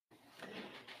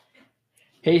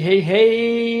Hey, hey,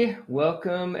 hey,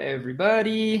 welcome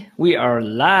everybody. We are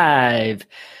live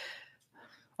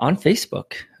on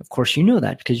Facebook. Of course, you know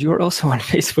that because you are also on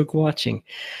Facebook watching.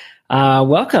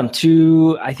 Welcome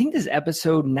to, I think this is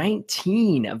episode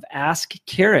 19 of Ask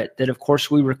Carrot that, of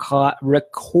course, we record right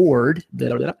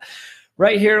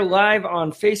here live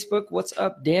on Facebook. What's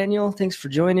up, Daniel? Thanks for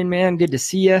joining, man. Good to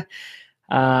see you.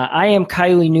 I am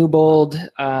Kylie Newbold.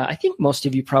 I think most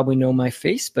of you probably know my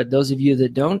face, but those of you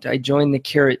that don't, I joined the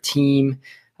Carrot team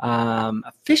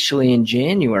officially in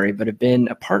January, but have been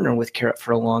a partner with Carrot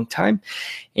for a long time,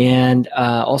 and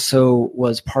also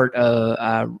was part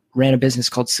of, ran a business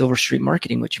called Silver Street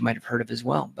Marketing, which you might have heard of as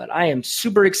well. But I am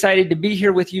super excited to be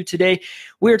here with you today.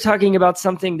 We're talking about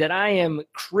something that I am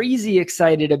crazy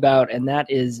excited about, and that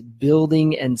is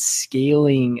building and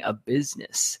scaling a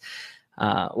business.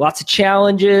 Lots of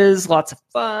challenges, lots of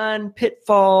fun,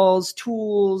 pitfalls,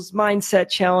 tools,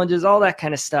 mindset challenges, all that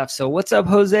kind of stuff. So what's up,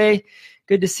 Jose?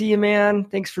 Good to see you, man.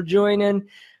 Thanks for joining.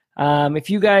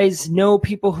 If you guys know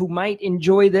people who might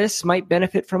enjoy this, might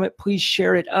benefit from it, please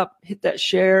share it up. Hit that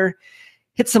share.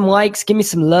 Hit some likes. Give me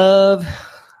some love.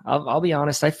 I'll be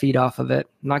honest. I feed off of it.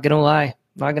 I'm not going to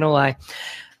lie.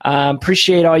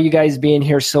 Appreciate all you guys being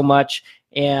here so much.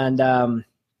 And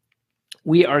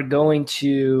we are going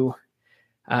to...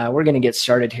 we're going to get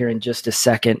started here in just a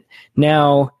second.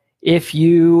 Now, if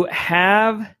you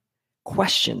have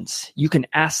questions, you can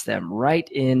ask them right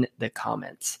in the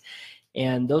comments.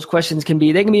 And those questions can be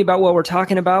about what we're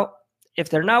talking about. If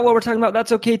they're not what we're talking about,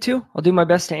 that's okay too. I'll do my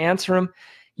best to answer them.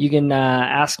 You can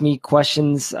ask me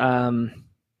questions about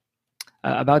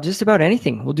just about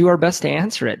anything. We'll do our best to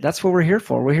answer it. That's what we're here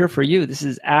for. We're here for you. This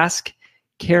is Ask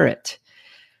Carrot.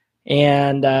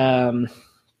 And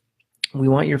we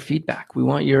want your feedback. We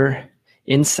want your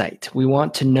insight. We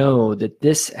want to know that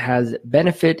this has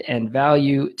benefit and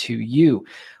value to you.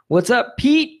 What's up,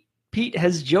 Pete? Pete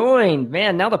has joined.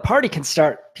 Man, now the party can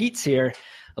start. Pete's here.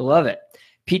 I love it.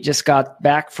 Pete just got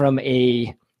back from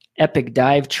a epic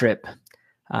dive trip.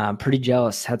 I'm pretty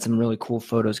jealous. Had some really cool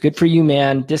photos. Good for you,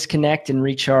 man. Disconnect and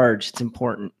recharge. It's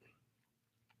important.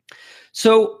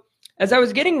 So as I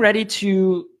was getting ready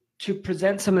to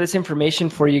present some of this information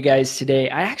for you guys today,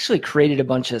 I actually created a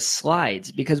bunch of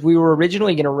slides because we were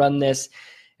originally going to run this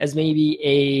as maybe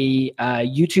a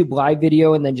YouTube live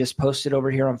video and then just post it over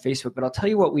here on Facebook. But I'll tell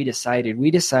you what we decided. We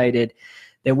decided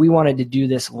that we wanted to do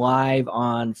this live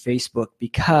on Facebook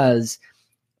because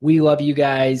we love you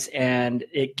guys and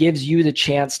it gives you the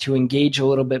chance to engage a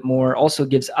little bit more. Also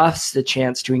gives us the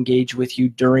chance to engage with you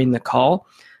during the call.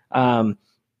 But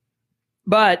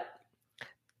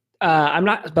I'm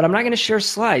not going to share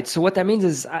slides. So what that means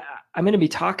is I'm going to be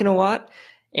talking a lot,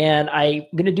 and I'm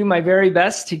going to do my very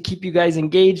best to keep you guys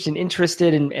engaged and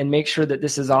interested and make sure that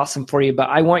this is awesome for you. But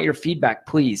I want your feedback.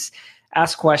 Please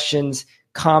ask questions,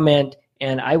 comment,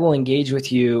 and I will engage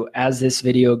with you as this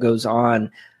video goes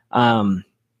on.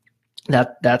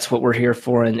 That's what we're here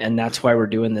for, and that's why we're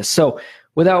doing this. So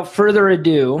without further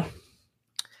ado,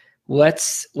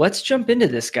 Let's jump into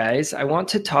this, guys. I want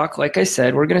to talk, like I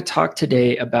said, we're going to talk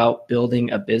today about building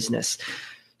a business.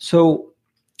 So,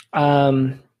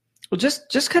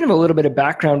 just kind of a little bit of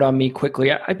background on me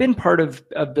quickly. I've been part of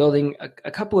building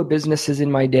a couple of businesses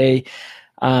in my day.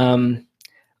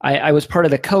 I was part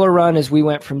of the Color Run as we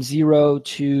went from 0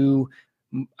 to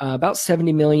about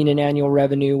 70 million in annual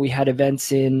revenue. We had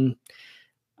events on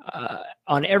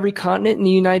every continent in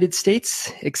the United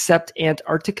States except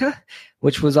Antarctica,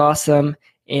 which was awesome.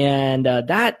 And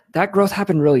that growth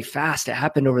happened really fast. It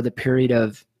happened over the period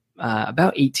of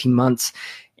about 18 months.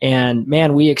 And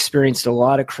man, we experienced a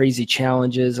lot of crazy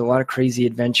challenges, a lot of crazy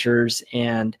adventures.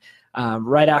 And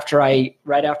right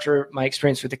after my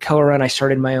experience with the Color Run, I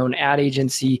started my own ad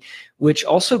agency, which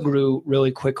also grew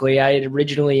really quickly. I had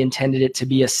originally intended it to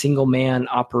be a single man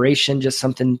operation, just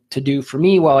something to do for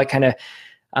me while I kind of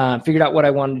figured out what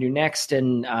I wanted to do next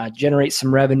and generate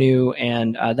some revenue,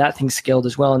 and that thing scaled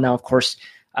as well. And now, of course,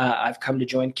 I've come to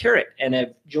join Carrot, and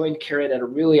I've joined Carrot at a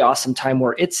really awesome time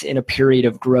where it's in a period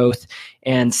of growth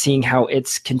and seeing how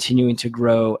it's continuing to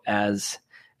grow as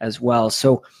well.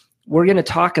 So we're going to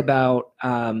talk about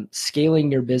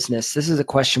scaling your business. This is a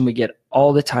question we get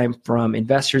all the time from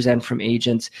investors and from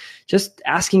agents, just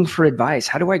asking for advice.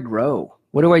 How do I grow?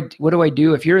 What do I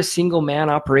do? If you're a single man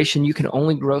operation, you can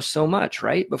only grow so much,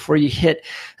 right? Before you hit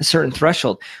a certain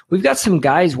threshold. We've got some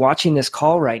guys watching this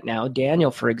call right now,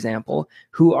 Daniel, for example,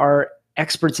 who are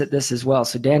experts at this as well.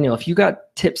 So Daniel, if you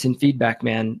got tips and feedback,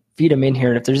 man, feed them in here.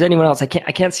 And if there's anyone else, I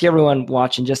can't see everyone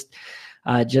watching, just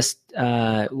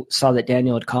saw that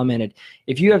Daniel had commented.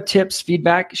 If you have tips,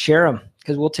 feedback, share them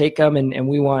because we'll take them and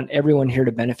we want everyone here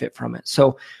to benefit from it.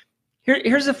 So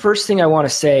Here's the first thing I want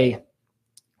to say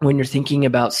when you're thinking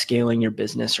about scaling your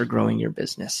business or growing your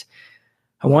business.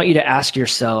 I want you to ask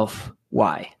yourself,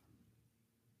 why?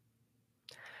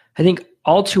 I think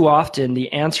all too often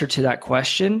the answer to that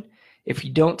question, if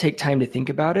you don't take time to think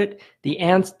about it, the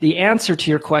answer to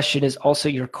your question is also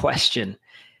your question.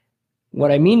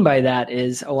 What I mean by that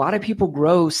is a lot of people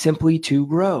grow simply to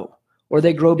grow, or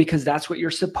they grow because that's what you're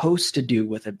supposed to do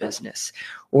with a business,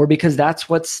 or because that's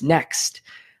what's next.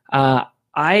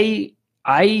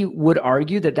 I would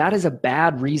argue that that is a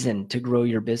bad reason to grow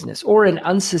your business, or an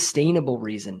unsustainable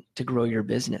reason to grow your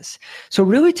business. So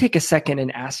really take a second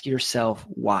and ask yourself,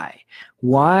 why?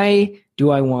 Why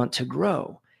do I want to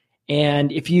grow?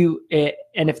 And if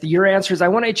your answer is, I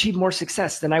want to achieve more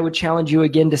success, then I would challenge you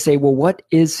again to say, well, what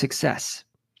is success?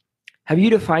 Have you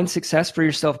defined success for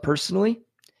yourself personally?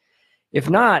 If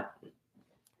not,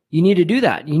 you need to do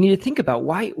that. You need to think about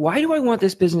why do I want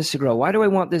this business to grow? Why do I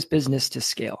want this business to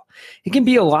scale? It can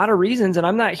be a lot of reasons, and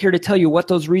I'm not here to tell you what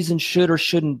those reasons should or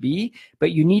shouldn't be,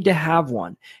 but you need to have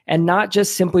one. And not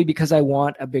just simply because I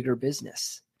want a bigger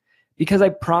business. Because I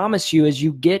promise you, as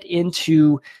you get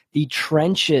into the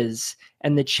trenches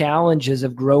and the challenges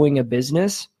of growing a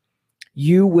business,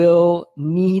 you will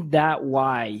need that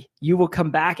why. You will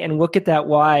come back and look at that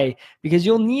why, because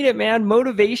you'll need it, man.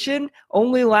 Motivation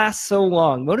only lasts so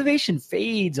long. Motivation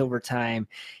fades over time.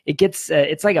 It's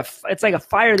like a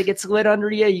fire that gets lit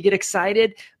under you. You get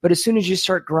excited, but as soon as you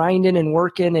start grinding and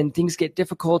working and things get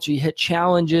difficult, you hit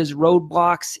challenges,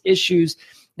 roadblocks, issues,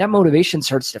 that motivation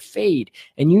starts to fade,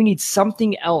 and you need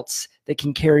something else that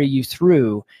can carry you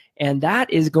through. And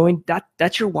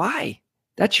that's your why.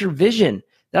 That's your vision.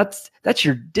 That's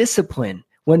your discipline.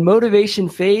 When motivation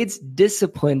fades,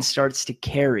 discipline starts to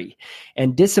carry,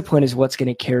 and discipline is what's going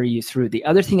to carry you through. The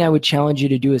other thing I would challenge you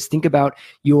to do is think about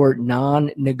your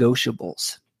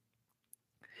non-negotiables.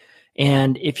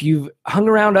 And if you've hung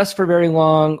around us for very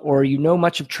long, or you know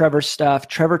much of Trevor's stuff,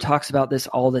 Trevor talks about this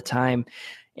all the time.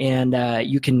 And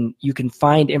you can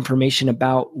find information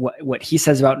about what he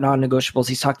says about non-negotiables.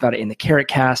 He's talked about it in the Carrot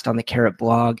Cast, on the Carrot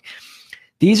blog.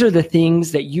 These are the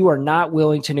things that you are not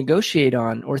willing to negotiate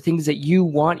on, or things that you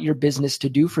want your business to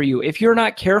do for you. If you're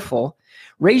not careful,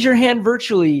 raise your hand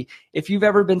virtually if you've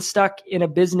ever been stuck in a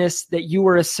business that you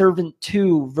were a servant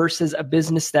to versus a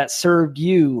business that served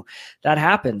you. That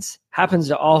happens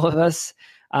to all of us.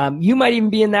 You might even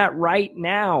be in that right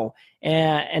now.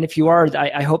 And if you are,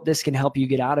 I hope this can help you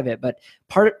get out of it. But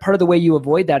part of the way you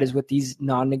avoid that is with these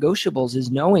non-negotiables,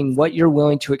 is knowing what you're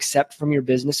willing to accept from your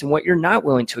business and what you're not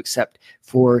willing to accept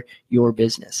for your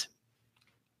business.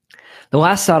 The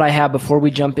last thought I have before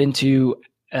we jump into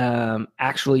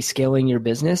actually scaling your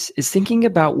business is thinking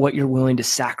about what you're willing to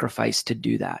sacrifice to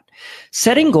do that.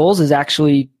 Setting goals is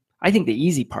actually, I think, the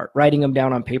easy part. Writing them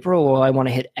down on paper. Well, I want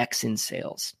to hit X in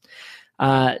sales.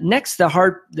 Next,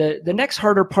 the next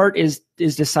harder part is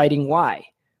deciding why,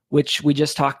 which we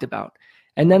just talked about.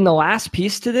 And then the last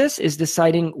piece to this is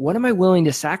deciding, what am I willing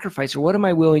to sacrifice, or what am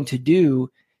I willing to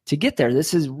do to get there?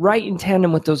 This is right in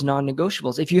tandem with those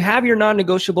non-negotiables. If you have your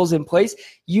non-negotiables in place,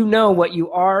 you know what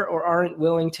you are or aren't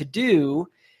willing to do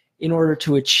in order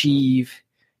to achieve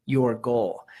your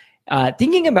goal.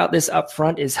 Thinking about this up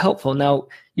front is helpful. Now,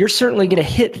 you're certainly going to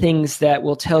hit things that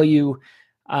will tell you,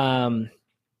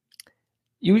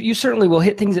 You certainly will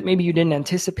hit things that maybe you didn't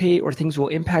anticipate, or things will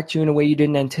impact you in a way you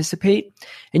didn't anticipate,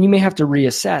 and you may have to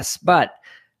reassess. But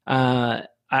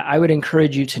I would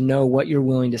encourage you to know what you're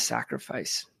willing to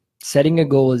sacrifice. Setting a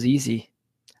goal is easy.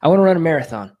 I want to run a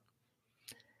marathon.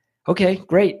 Okay,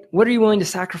 great. What are you willing to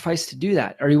sacrifice to do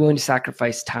that? Are you willing to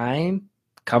sacrifice time,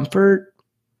 comfort,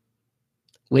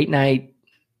 late night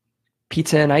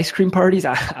pizza and ice cream parties?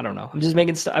 I don't know. I'm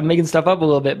making stuff up a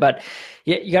little bit, but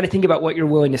you got to think about what you're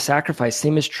willing to sacrifice.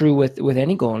 Same is true with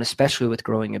any goal, and especially with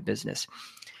growing a business.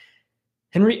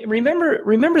 And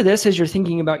remember this as you're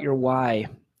thinking about your why.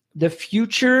 The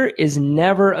future is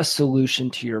never a solution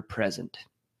to your present.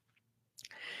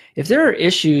 If there are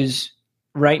issues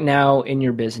right now in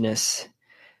your business,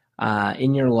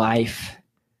 in your life,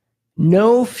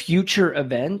 no future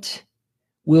event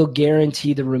will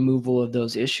guarantee the removal of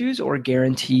those issues or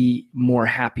guarantee more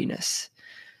happiness.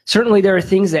 Certainly there are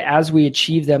things that as we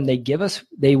achieve them,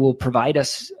 they will provide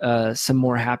us some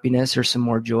more happiness or some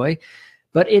more joy.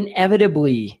 But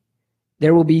inevitably,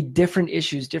 there will be different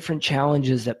issues, different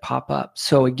challenges that pop up.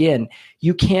 So again,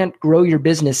 you can't grow your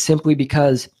business simply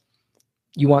because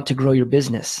you want to grow your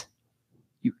business.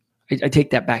 I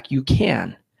take that back. You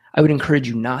can. I would encourage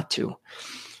you not to,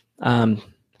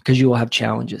 because you will have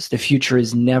challenges. The future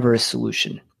is never a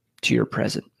solution to your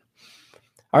present.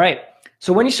 All right.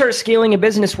 So when you start scaling a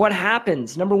business, what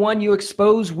happens? Number one, you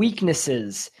expose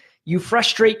weaknesses. You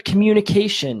frustrate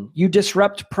communication. You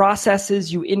disrupt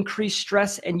processes. You increase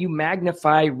stress, and you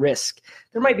magnify risk.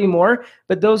 There might be more,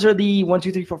 but those are the 1,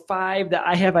 2, 3, 4, 5 that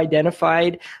I have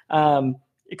identified.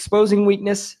 Exposing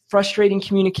weakness, frustrating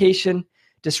communication,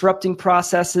 disrupting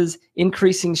processes,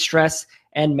 increasing stress,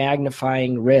 and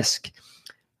magnifying risk.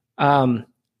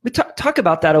 We talk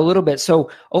about that a little bit. So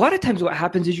a lot of times what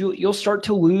happens is you'll start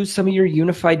to lose some of your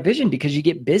unified vision because you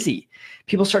get busy.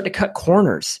 People start to cut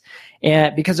corners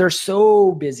and because they're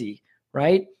so busy,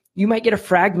 right? You might get a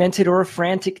fragmented or a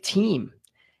frantic team.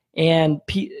 And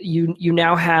you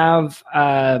now have,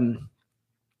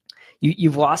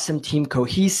 you've lost some team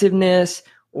cohesiveness,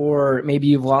 or maybe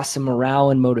you've lost some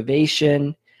morale and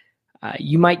motivation.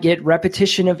 You might get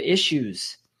repetition of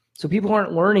issues. So people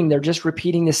aren't learning, they're just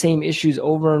repeating the same issues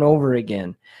over and over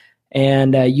again.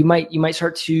 And you might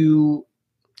start to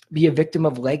be a victim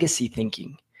of legacy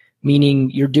thinking,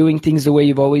 meaning you're doing things the way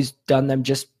you've always done them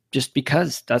just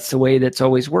because that's the way that's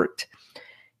always worked.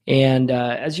 And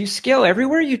as you scale,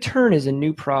 everywhere you turn is a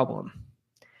new problem.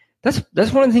 That's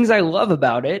one of the things I love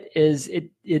about it is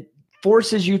it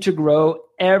forces you to grow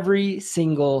every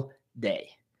single day.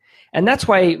 And that's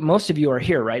why most of you are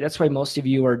here, right? That's why most of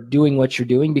you are doing what you're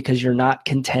doing, because you're not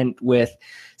content with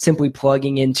simply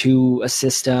plugging into a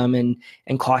system and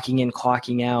clocking in,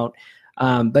 clocking out.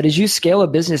 But as you scale a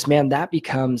business, man, that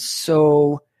becomes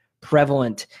so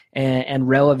prevalent and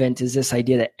relevant, is this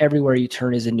idea that everywhere you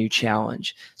turn is a new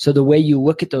challenge. So the way you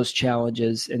look at those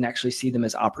challenges and actually see them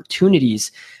as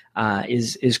opportunities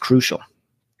is crucial.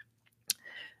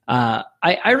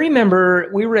 I remember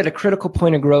we were at a critical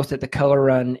point of growth at the Color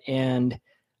Run, and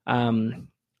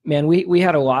man, we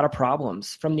had a lot of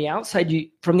problems. From the outside,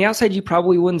 you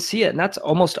probably wouldn't see it, and that's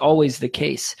almost always the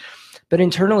case. But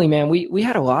internally, man, we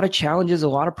had a lot of challenges, a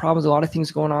lot of problems, a lot of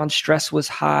things going on. Stress was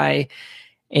high,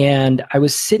 and I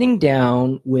was sitting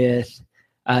down with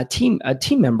a team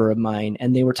member of mine,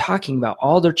 and they were talking about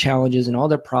all their challenges and all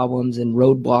their problems and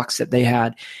roadblocks that they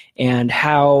had, and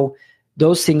how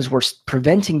those things were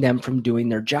preventing them from doing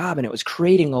their job, and it was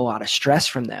creating a lot of stress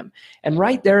from them. And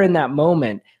right there in that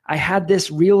moment, I had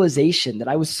this realization that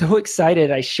I was so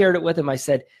excited. I shared it with him. I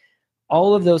said,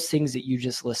 all of those things that you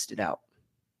just listed out,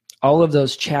 all of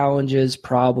those challenges,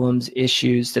 problems,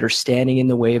 issues that are standing in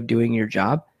the way of doing your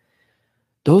job,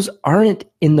 those aren't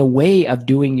in the way of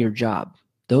doing your job.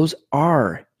 Those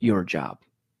are your job.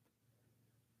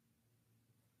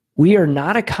 We are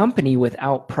not a company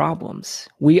without problems.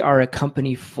 We are a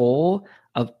company full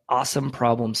of awesome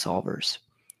problem solvers.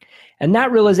 And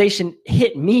that realization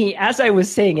hit me as I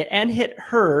was saying it, and hit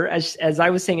her as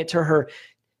I was saying it to her.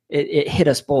 It hit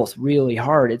us both really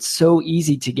hard. It's so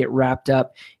easy to get wrapped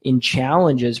up in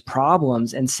challenges,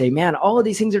 problems, and say, man, all of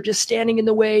these things are just standing in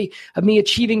the way of me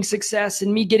achieving success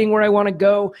and me getting where I want to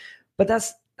go. But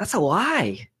that's a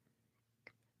lie.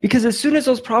 Because as soon as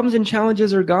those problems and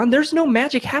challenges are gone, there's no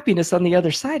magic happiness on the other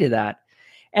side of that.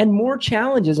 And more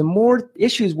challenges and more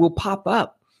issues will pop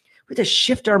up. We have to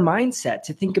shift our mindset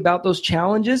to think about those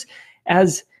challenges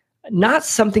as not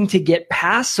something to get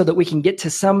past so that we can get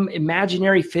to some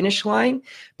imaginary finish line,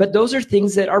 but those are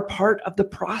things that are part of the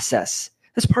process.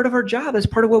 That's part of our job. That's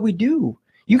part of what we do.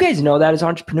 You guys know that as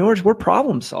entrepreneurs, we're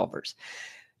problem solvers.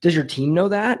 Does your team know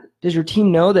that? Does your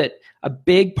team know that a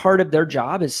big part of their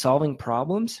job is solving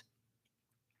problems?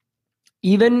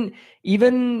 Even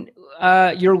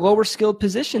your lower skilled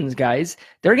positions, guys,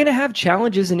 they're going to have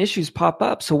challenges and issues pop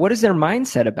up. So what is their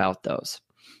mindset about those?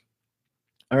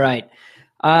 All right.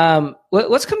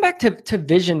 Let's come back to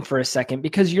vision for a second,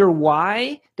 because your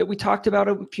why that we talked about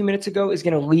a few minutes ago is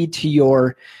going to lead to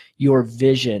your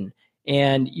vision.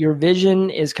 And your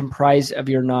vision is comprised of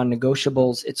your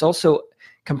non-negotiables. It's also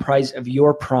comprised of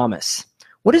your promise.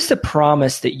 What is the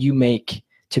promise that you make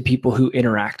to people who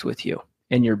interact with you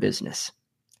in your business?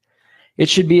 It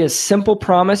should be a simple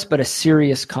promise, but a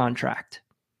serious contract.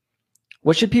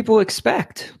 What should people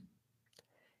expect?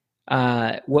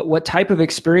 What type of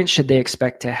experience should they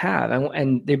expect to have?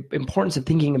 And the importance of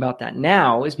thinking about that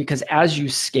now is because as you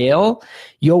scale,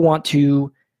 you'll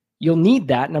need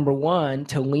that, number one,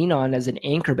 to lean on as an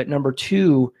anchor, but number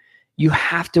two, you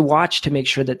have to watch to make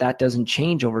sure that that doesn't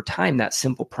change over time, that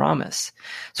simple promise.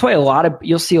 That's why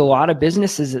you'll see a lot of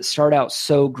businesses that start out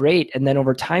so great, and then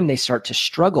over time they start to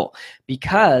struggle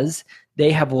because they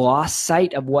have lost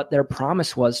sight of what their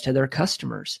promise was to their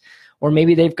customers. Or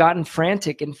maybe they've gotten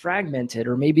frantic and fragmented,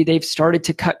 or maybe they've started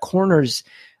to cut corners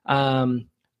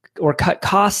or cut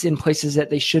costs in places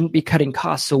that they shouldn't be cutting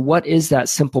costs. So what is that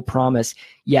simple promise,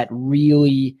 yet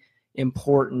really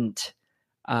important,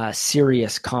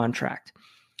 serious contract?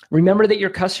 Remember that your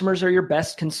customers are your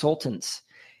best consultants.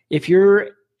 If you're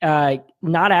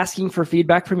not asking for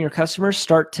feedback from your customers,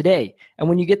 start today. And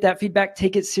when you get that feedback,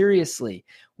 take it seriously.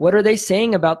 What are they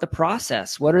saying about the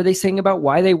process? What are they saying about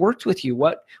why they worked with you?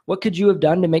 What could you have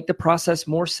done to make the process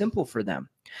more simple for them?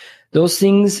 Those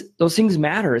things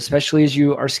matter, especially as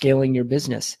you are scaling your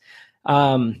business.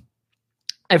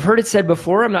 I've heard it said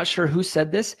before, I'm not sure who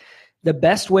said this, the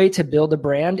best way to build a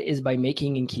brand is by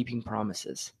making and keeping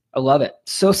promises. I love it.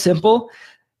 So simple.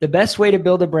 The best way to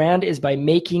build a brand is by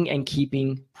making and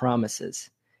keeping promises.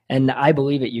 And I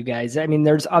believe it, you guys. I mean,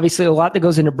 there's obviously a lot that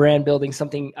goes into brand building,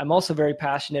 something I'm also very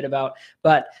passionate about.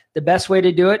 But the best way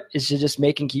to do it is to just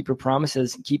make and keep your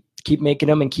promises. Keep making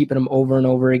them and keeping them over and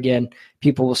over again.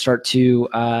 People will start to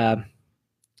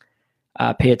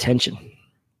pay attention.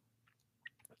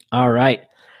 All right.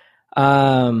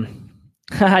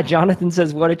 Jonathan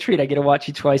says, what a treat. I get to watch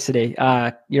you twice a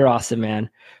day. You're awesome, man.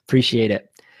 Appreciate it.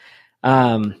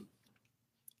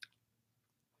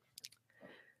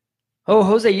 Oh,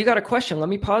 Jose, you got a question. Let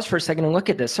me pause for a second and look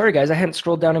at this. Sorry, guys, I hadn't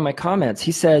scrolled down in my comments.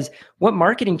 He says, what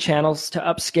marketing channels to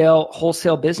upscale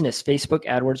wholesale business? Facebook,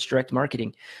 AdWords, direct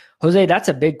marketing. Jose, that's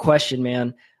a big question,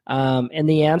 man. And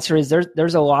the answer is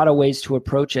there's a lot of ways to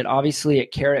approach it. Obviously,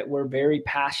 at Carrot, we're very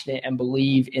passionate and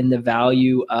believe in the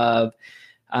value of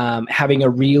having a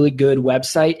really good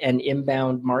website and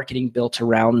inbound marketing built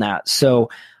around that. So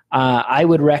I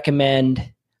would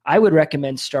recommend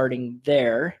starting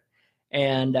there.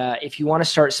 And if you want to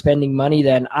start spending money,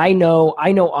 then I know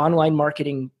online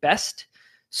marketing best.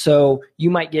 So you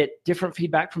might get different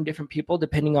feedback from different people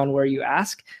depending on where you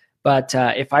ask. But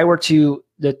if I were to,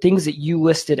 the things that you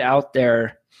listed out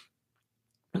there,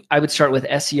 I would start with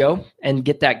SEO and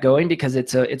get that going because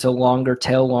it's a longer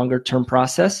tail, longer term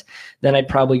process. Then I'd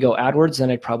probably go AdWords.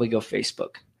 Then I'd probably go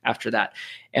Facebook after that.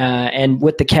 And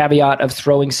with the caveat of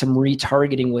throwing some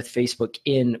retargeting with Facebook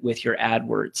in with your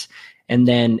AdWords, and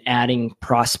then adding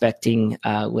prospecting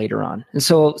later on. And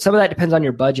so some of that depends on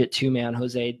your budget too, man,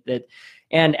 Jose.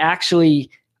 And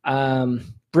actually,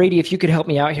 Brady, if you could help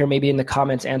me out here, maybe in the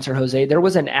comments, answer Jose. There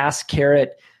was an Ask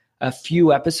Carrot a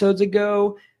few episodes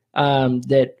ago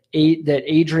that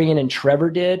Adrian and Trevor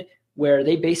did, where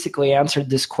they basically answered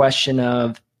this question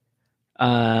of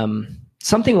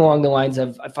something along the lines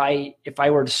of, if I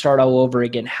were to start all over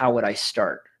again, how would I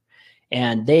start?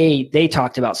 And they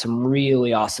talked about some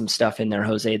really awesome stuff in there,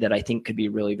 Jose, that I think could be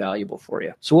really valuable for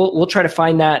you. So we'll try to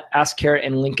find that Ask Carrot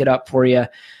and link it up for you.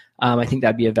 I think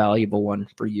that'd be a valuable one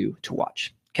for you to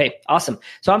watch. Okay, awesome.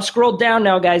 So I'm scrolled down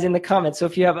now, guys, in the comments. So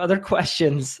if you have other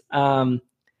questions,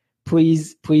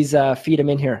 please feed them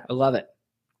in here. I love it.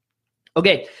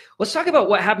 Okay, let's talk about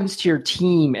what happens to your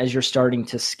team as you're starting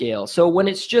to scale. So when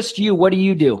it's just you, what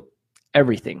do?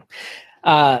 Everything.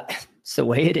 It's the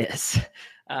way it is.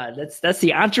 That's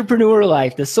the entrepreneur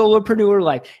life, the solopreneur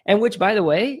life. And which, by the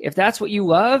way, if that's what you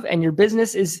love and your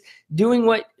business is doing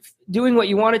what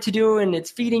you want it to do and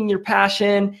it's feeding your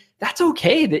passion, that's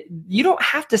okay. That you don't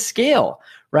have to scale,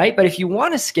 right? But if you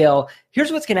want to scale,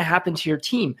 here's what's going to happen to your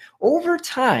team. Over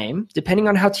time, depending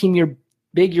on how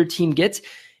big your team gets,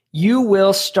 you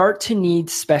will start to need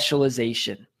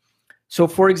specialization. So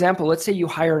for example, let's say you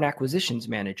hire an acquisitions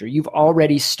manager. You've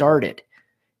already started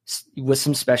with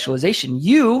some specialization.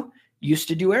 You used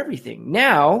to do everything.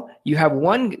 Now you have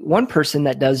one person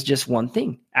that does just one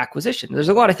thing, acquisition. There's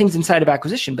a lot of things inside of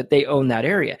acquisition, but they own that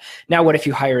area. Now, what if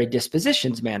you hire a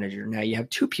dispositions manager? Now you have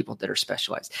two people that are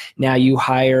specialized. Now you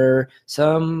hire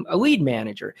a lead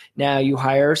manager. Now you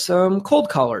hire some cold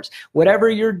callers. Whatever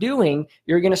you're doing,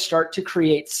 you're going to start to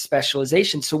create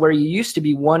specialization. So where you used to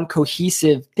be one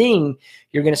cohesive thing,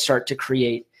 you're going to start to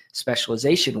create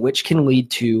specialization, which can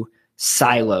lead to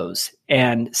silos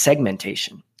and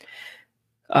segmentation.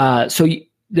 So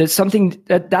there's something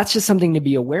that's just something to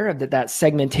be aware of, that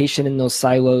segmentation in those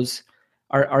silos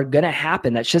are going to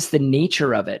happen. That's just the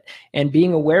nature of it. And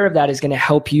being aware of that is going to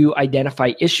help you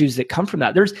identify issues that come from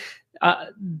that.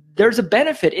 There's a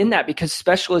benefit in that because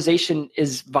specialization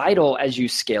is vital as you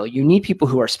scale. You need people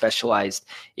who are specialized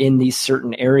in these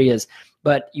certain areas,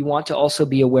 but you want to also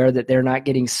be aware that they're not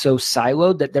getting so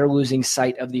siloed that they're losing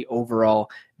sight of the overall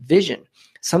vision.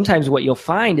 Sometimes what you'll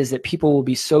find is that people will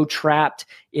be so trapped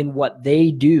in what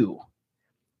they do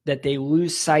that they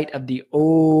lose sight of the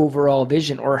overall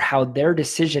vision or how their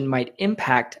decision might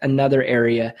impact another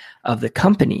area of the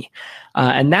company.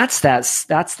 And that's that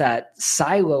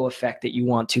silo effect that you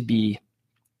want to be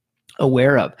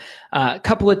aware of. A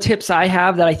couple of tips I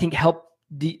have that I think help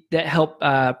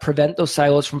prevent those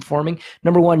silos from forming.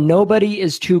 Number one, nobody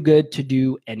is too good to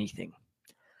do anything.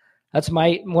 That's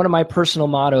one of my personal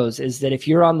mottos, is that if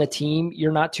you're on the team,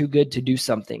 you're not too good to do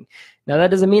something. Now, that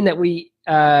doesn't mean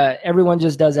that everyone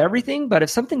just does everything, but if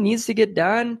something needs to get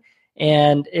done,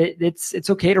 and it's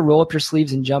okay to roll up your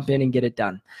sleeves and jump in and get it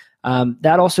done.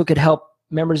 That also could help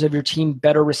members of your team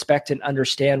better respect and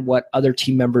understand what other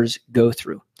team members go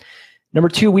through. Number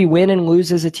 2, we win and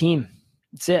lose as a team.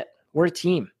 That's it. We're a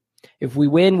team. If we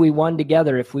win, we won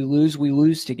together. If we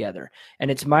lose together.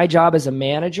 And it's my job as a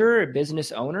manager, a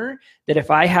business owner, that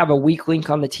if I have a weak link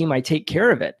on the team, I take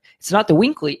care of it. It's not the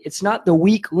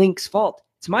weak link's fault.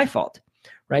 It's my fault,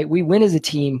 right? We win as a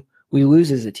team. We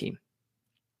lose as a team.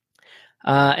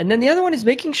 And then the other one is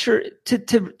making sure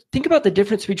to think about the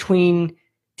difference between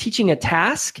teaching a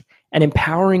task and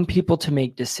empowering people to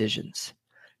make decisions.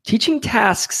 Teaching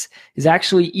tasks is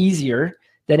actually easier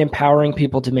than empowering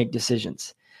people to make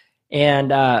decisions. And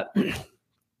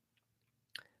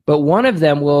but one of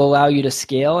them will allow you to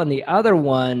scale, and the other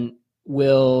one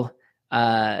will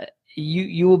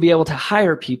you will be able to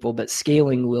hire people, but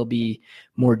scaling will be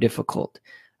more difficult.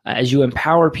 As you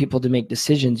empower people to make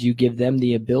decisions, you give them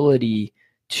the ability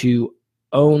to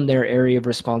own their area of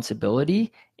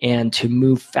responsibility and to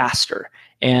move faster,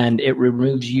 and it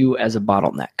removes you as a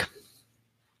bottleneck.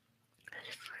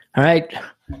 All right,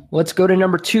 let's go to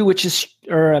number 2, which is,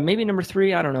 or maybe number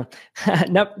 3, I don't know.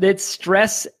 No, it's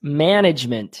stress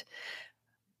management.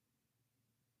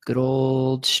 Good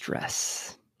old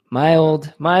stress. My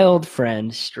old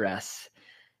friend, stress.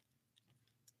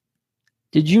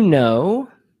 Did you know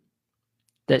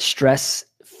that stress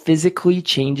physically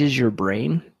changes your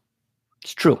brain?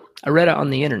 It's true. I read it on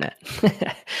the internet.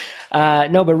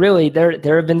 No, but really,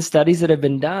 there have been studies that have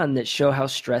been done that show how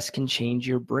stress can change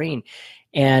your brain.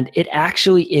 And it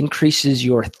actually increases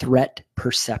your threat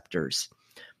perceptors.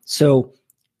 So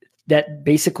that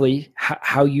basically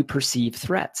how you perceive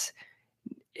threats.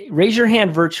 Raise your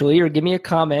hand virtually or give me a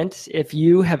comment if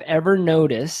you have ever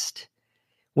noticed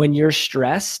when you're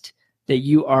stressed that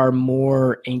you are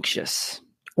more anxious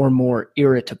or more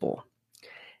irritable.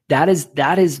 That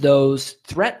is those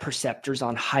threat perceptors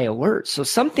on high alert. So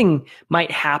something might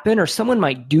happen, or someone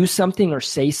might do something or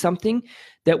say something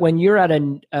that when you're at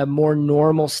a more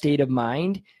normal state of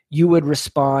mind, you would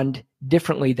respond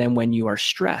differently than when you are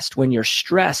stressed. When you're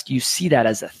stressed, you see that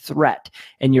as a threat,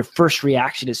 and your first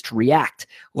reaction is to react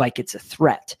like it's a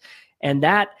threat. And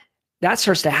that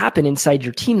starts to happen inside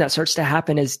your team. That starts to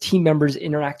happen as team members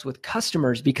interact with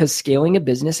customers, because scaling a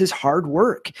business is hard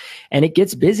work, and it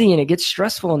gets busy and it gets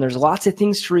stressful, and there's lots of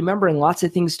things to remember and lots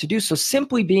of things to do. So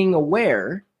simply being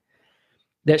aware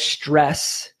that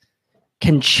stress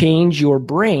can change your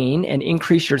brain and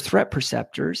increase your threat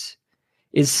perceptors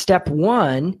is step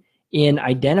 1 in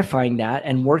identifying that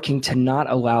and working to not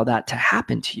allow that to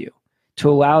happen to you, to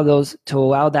allow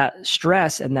that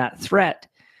stress and that threat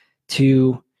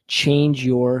to change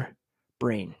your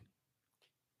brain.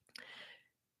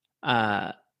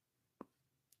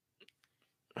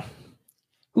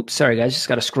 Oops, sorry guys, just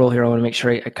got to scroll here. I want to make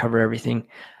sure I cover everything.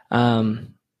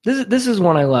 This is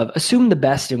one I love. Assume the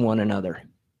best in one another.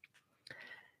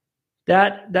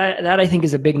 That I think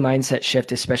is a big mindset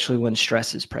shift, especially when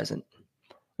stress is present.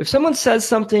 If someone says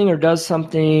something or does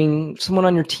something, someone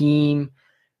on your team,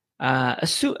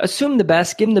 assume the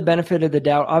best, give them the benefit of the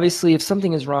doubt. Obviously, if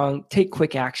something is wrong, take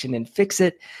quick action and fix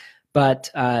it.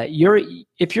 But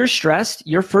if you're stressed,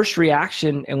 your first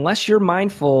reaction, unless you're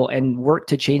mindful and work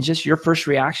to change this, your first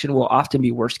reaction will often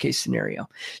be worst case scenario.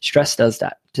 Stress does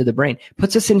that to the brain,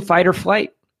 puts us in fight or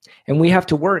flight. And we have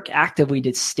to work actively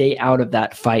to stay out of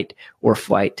that fight or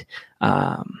flight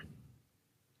mindset.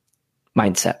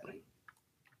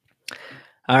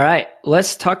 All right,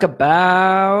 let's talk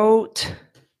about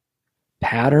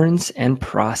patterns and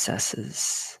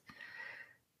processes.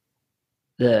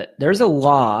 There's a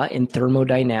law in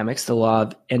thermodynamics, the law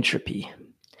of entropy,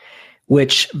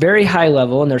 which very high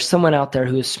level, and there's someone out there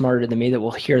who is smarter than me that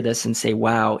will hear this and say,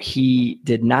 wow, he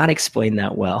did not explain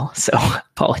that well. So I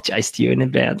apologize to you in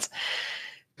advance.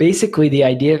 Basically, the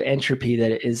idea of entropy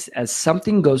that is as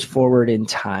something goes forward in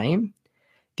time,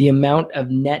 the amount of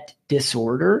net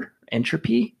disorder,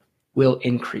 entropy, will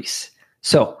increase.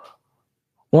 So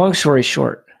long story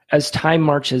short, as time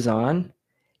marches on,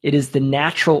 it is the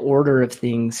natural order of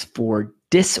things for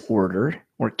disorder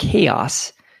or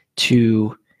chaos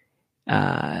to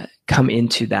come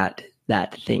into that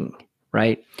thing,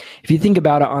 right? If you think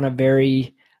about it on a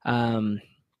very,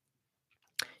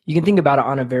 you can think about it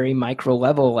on a very micro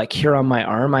level. Like here on my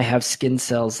arm, I have skin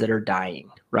cells that are dying,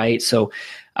 right? So,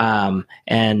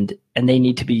 and they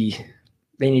need to be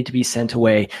sent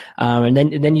away. And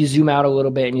then you zoom out a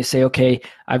little bit and you say, okay,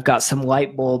 I've got some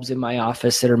light bulbs in my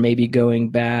office that are maybe going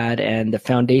bad, and the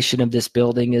foundation of this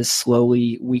building is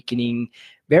slowly weakening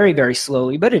very, very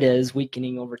slowly, but it is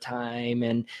weakening over time.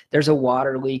 And there's a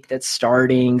water leak that's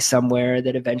starting somewhere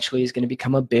that eventually is going to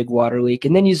become a big water leak.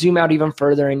 And then you zoom out even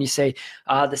further and you say,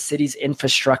 the city's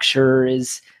infrastructure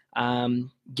is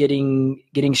getting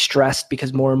stressed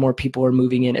because more and more people are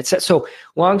moving in. So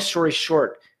long story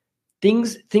short,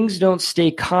 things don't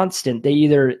stay constant. They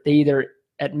either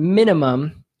at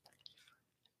minimum,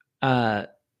 they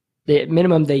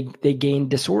gain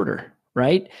disorder,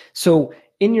 right? So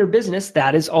in your business,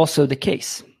 that is also the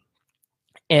case.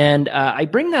 And I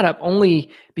bring that up only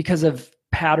because of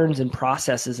patterns and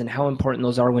processes and how important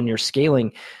those are when you're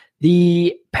scaling.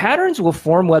 The patterns will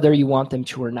form whether you want them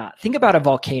to or not. Think about a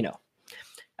volcano.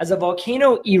 As a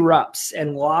volcano erupts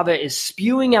and lava is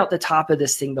spewing out the top of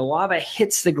this thing, the lava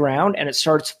hits the ground and it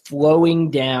starts flowing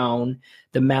down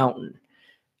the mountain.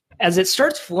 As it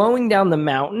starts flowing down the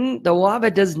mountain, the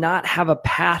lava does not have a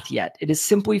path yet. It is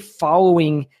simply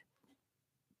following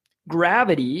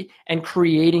gravity and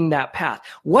creating that path.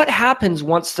 What happens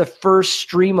once the first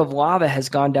stream of lava has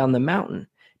gone down the mountain?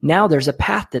 Now there's a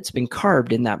path that's been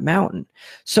carved in that mountain.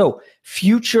 So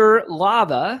future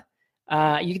lava,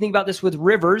 you can think about this with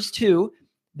rivers too.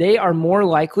 They are more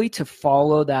likely to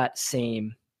follow that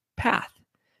same path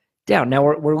down. Now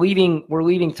we're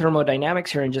leaving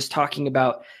thermodynamics here and just talking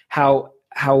about how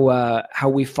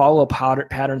we follow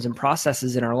patterns and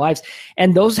processes in our lives,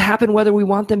 and those happen whether we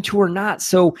want them to or not.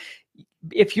 So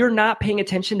if you're not paying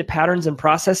attention to patterns and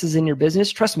processes in your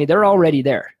business, trust me, they're already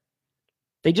there.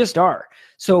 They just are.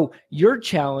 So your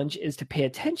challenge is to pay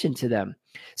attention to them.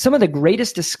 Some of the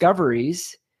greatest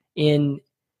discoveries in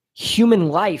human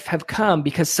life have come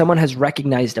because someone has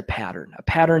recognized a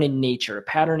pattern in nature, a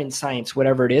pattern in science,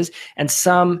 whatever it is, and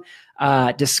some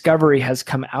discovery has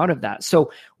come out of that.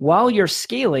 So while you're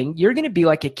scaling, you're going to be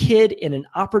like a kid in an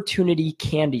opportunity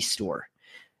candy store,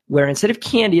 where instead of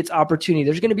candy, it's opportunity.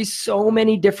 There's going to be so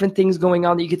many different things going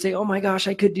on that you could say, oh my gosh,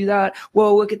 I could do that.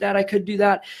 Whoa, look at that. I could do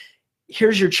that.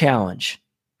 Here's your challenge.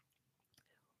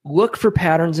 Look for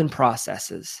patterns and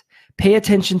processes. Pay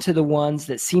attention to the ones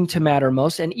that seem to matter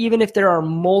most. And even if there are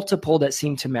multiple that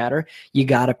seem to matter, you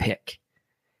got to pick.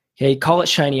 Okay, call it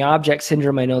shiny object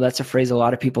syndrome. I know that's a phrase a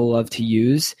lot of people love to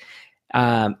use.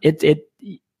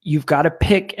 You've got to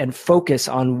pick and focus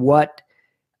on what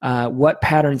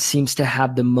pattern seems to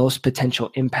have the most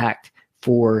potential impact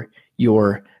for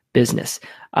your business.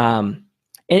 And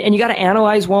you got to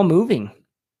analyze while moving.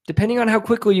 Depending on how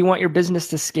quickly you want your business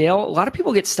to scale, a lot of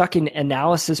people get stuck in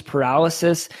analysis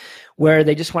paralysis, where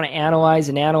they just want to analyze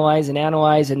and analyze and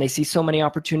analyze, and they see so many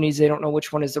opportunities, they don't know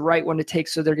which one is the right one to take,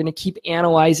 so they're going to keep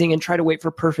analyzing and try to wait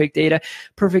for perfect data.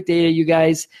 Perfect data, you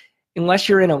guys, unless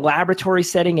you're in a laboratory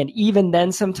setting, and even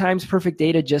then sometimes perfect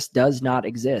data just does not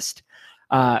exist.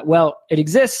 Well, it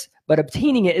exists, but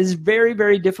obtaining it is very,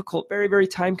 very difficult, very, very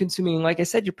time consuming. And like I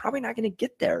said, you're probably not going to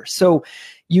get there. So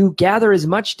you gather as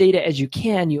much data as you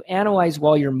can, you analyze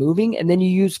while you're moving, and then you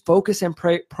use focus and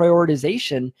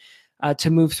prioritization to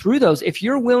move through those. If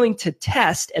you're willing to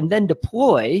test and then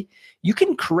deploy, you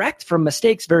can correct from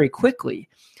mistakes very quickly.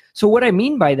 So what I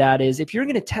mean by that is, if you're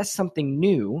going to test something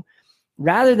new,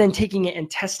 rather than taking it and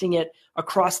testing it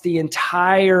across the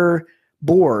entire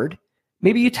board,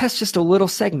 maybe you test just a little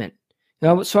segment.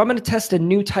 So I'm going to test a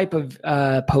new type of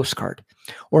postcard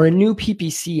or a new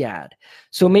PPC ad.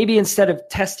 So maybe instead of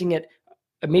testing it,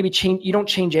 you don't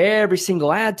change every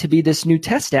single ad to be this new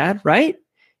test ad, right?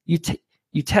 You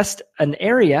test an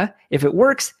area. If it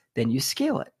works, then you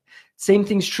scale it. Same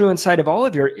thing's true inside of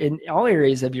in all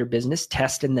areas of your business.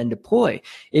 Test and then deploy.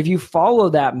 If you follow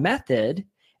that method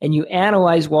and you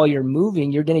analyze while you're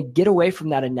moving, you're going to get away from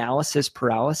that analysis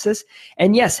paralysis.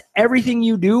 And yes, everything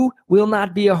you do will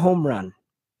not be a home run.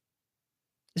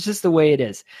 It's just the way it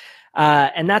is.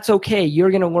 And that's okay. You're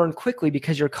going to learn quickly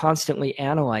because you're constantly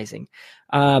analyzing.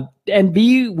 And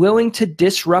be willing to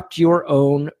disrupt your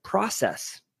own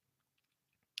process.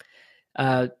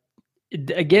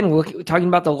 Again, we're talking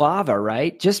about the lava,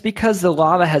 right? Just because the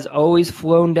lava has always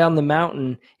flown down the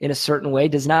mountain in a certain way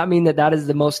does not mean that that is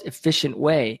the most efficient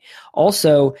way.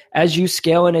 Also, as you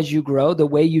scale and as you grow, the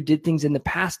way you did things in the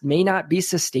past may not be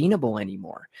sustainable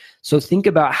anymore. So think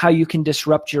about how you can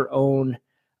disrupt your own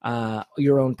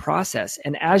process.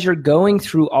 And as you're going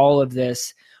through all of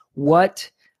this, what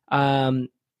in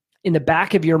the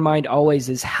back of your mind always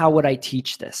is, how would I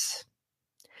teach this?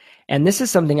 And this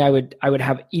is something I would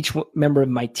have each member of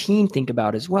my team think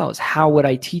about as well, is how would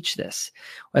I teach this?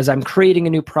 As I'm creating a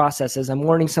new process, as I'm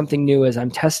learning something new, as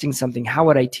I'm testing something, how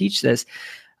would I teach this?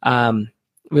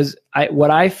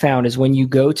 What I found is, when you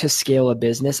go to scale a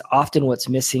business, often what's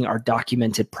missing are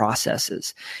documented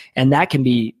processes. And that can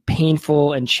be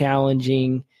painful and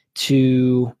challenging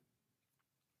to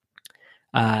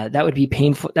that would be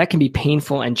painful. That can be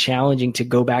painful and challenging to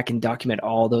go back and document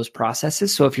all those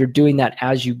processes. So if you're doing that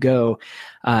as you go,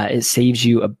 it saves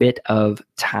you a bit of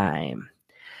time.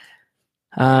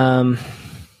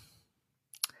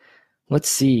 Let's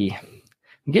see.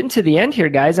 I'm getting to the end here,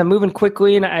 guys. I'm moving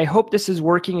quickly, and I hope this is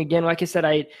working. Again, like I said,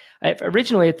 I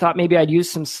originally had thought maybe I'd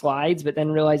use some slides, but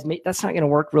then realized that's not going to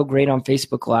work real great on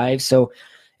Facebook Live. So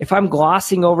if I'm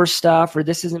glossing over stuff or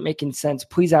this isn't making sense,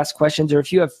 please ask questions. Or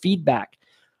if you have feedback,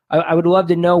 I would love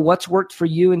to know what's worked for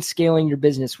you in scaling your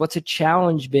business. What's a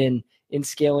challenge been in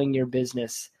scaling your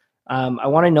business? I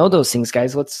want to know those things,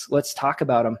 guys. Let's talk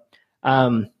about them.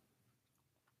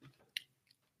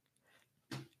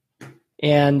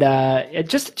 And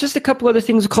just a couple other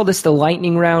things. We call this the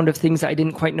lightning round of things I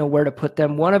didn't quite know where to put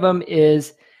them. One of them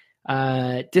is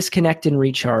disconnect and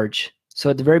recharge. So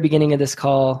at the very beginning of this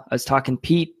call, I was talking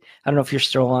Pete. I don't know if you're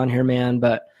still on here, man,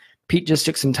 but Pete just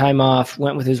took some time off,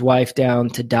 went with his wife down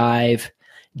to dive,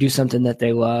 do something that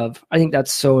they love. I think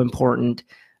that's so important.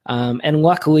 And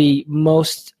luckily,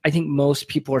 I think most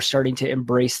people are starting to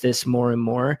embrace this more and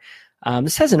more.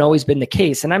 This hasn't always been the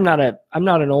case, and I'm not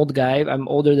an old guy. I'm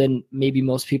older than maybe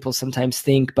most people sometimes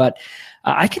think, but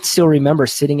I can still remember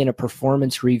sitting in a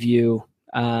performance review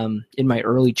in my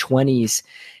early 20s,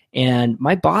 and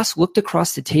my boss looked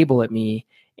across the table at me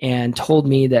and told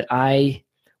me that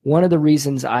one of the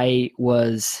reasons I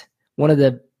was one of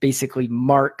the basically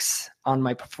marks on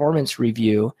my performance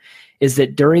review is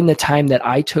that during the time that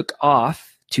I took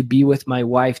off to be with my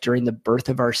wife during the birth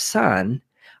of our son,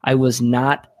 I was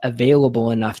not available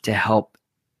enough to help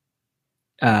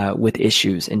with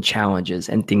issues and challenges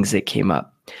and things that came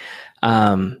up.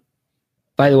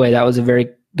 By the way, that was a very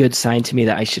good sign to me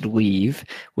that I should leave,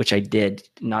 which I did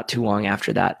not too long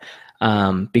after that,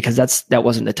 because that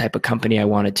wasn't the type of company I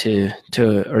wanted to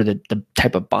or the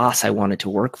type of boss I wanted to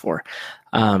work for.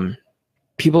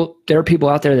 There are people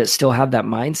out there that still have that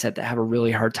mindset that have a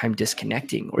really hard time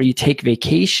disconnecting, or you take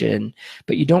vacation,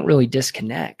 but you don't really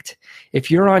disconnect. If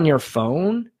you're on your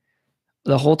phone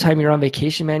the whole time you're on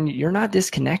vacation, man, you're not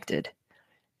disconnected.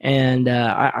 And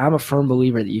I'm a firm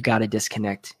believer that you got to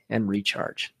disconnect and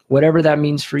recharge, whatever that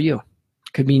means for you.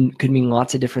 Could mean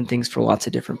lots of different things for lots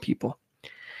of different people.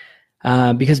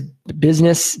 Because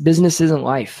business isn't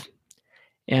life.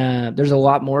 There's a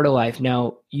lot more to life.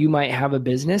 Now, you might have a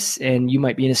business and you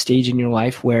might be in a stage in your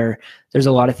life where there's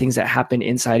a lot of things that happen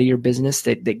inside of your business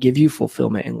that give you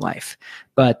fulfillment in life.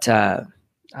 But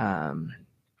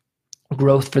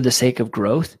growth for the sake of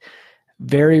growth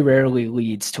very rarely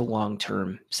leads to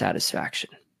long-term satisfaction.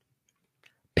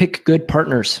 Pick good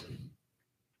partners.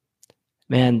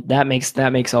 Man, that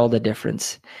makes all the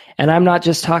difference. And I'm not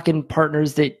just talking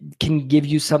partners that can give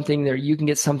you something that you can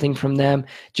get something from them.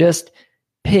 Just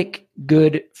pick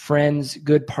good friends,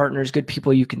 good partners, good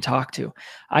people you can talk to.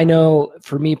 I know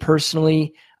for me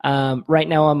personally, right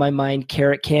now on my mind,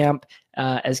 Carrot Camp,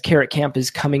 as Carrot Camp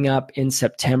is coming up in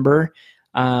September,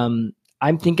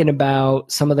 I'm thinking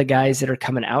about some of the guys that are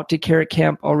coming out to Carrot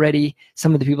Camp already,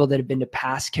 some of the people that have been to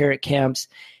past Carrot Camps.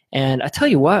 And I tell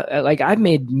you what, like I've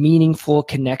made meaningful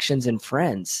connections and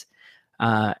friends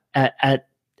at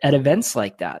events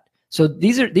like that. So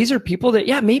these are people that,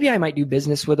 yeah, maybe I might do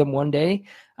business with them one day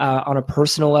on a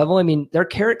personal level. I mean, they're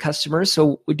Carrot customers,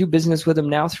 so we do business with them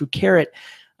now through Carrot.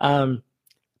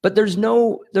 But there's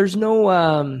no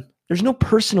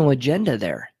personal agenda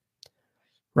there,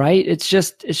 right? It's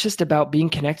just about being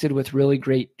connected with really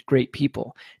great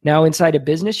people. Now, inside a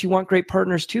business, you want great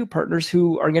partners too, partners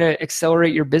who are going to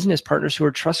accelerate your business, partners who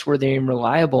are trustworthy and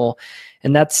reliable.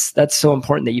 And that's so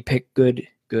important that you pick good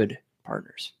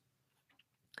partners.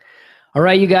 All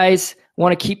right, you guys, I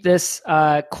want to keep this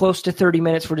close to 30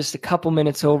 minutes. We're just a couple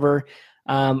minutes over.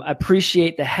 I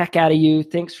appreciate the heck out of you.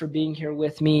 Thanks for being here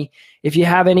with me. If you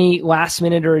have any last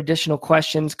minute or additional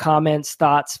questions, comments,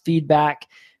 thoughts, feedback,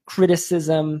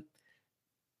 criticism,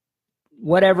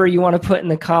 whatever you want to put in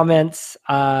the comments,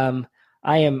 I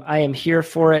am here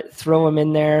for it. Throw them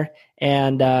in there,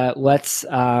 and let's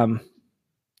chat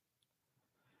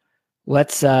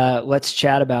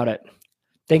about it.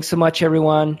 Thanks so much,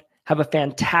 everyone. Have a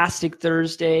fantastic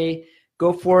Thursday.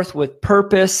 Go forth with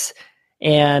purpose,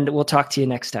 and we'll talk to you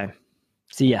next time.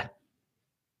 See ya.